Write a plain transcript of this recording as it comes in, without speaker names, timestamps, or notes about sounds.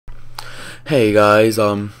Hey guys,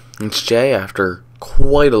 it's Jay. After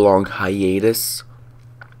quite a long hiatus,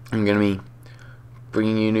 I'm gonna be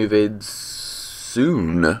bringing you new vids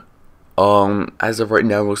soon. As of right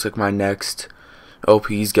now, it looks like my next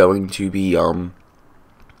OP is going to be,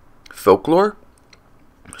 Folklore.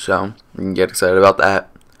 So, you can get excited about that.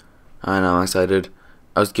 I know, I'm excited.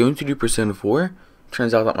 I was going to do Persona 4.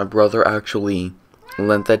 Turns out that my brother actually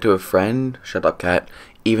lent that to a friend. Shut up, cat.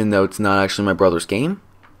 Even though it's not actually my brother's game.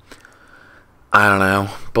 I don't know,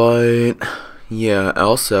 but yeah.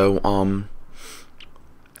 Also,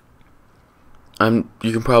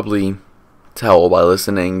 you can probably tell by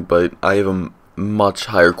listening, but I have a much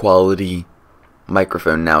higher quality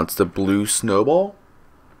microphone now. It's the Blue Snowball.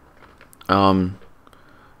 So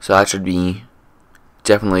that should be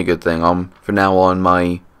definitely a good thing. For now on,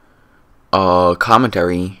 my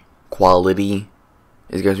commentary quality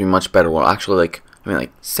is going to be much better. Well, actually,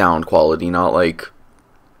 like sound quality, not like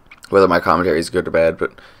whether my commentary is good or bad,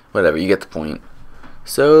 but whatever, you get the point.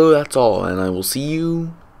 So that's all, and I will see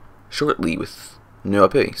you shortly with new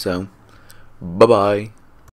OP. So, bye-bye.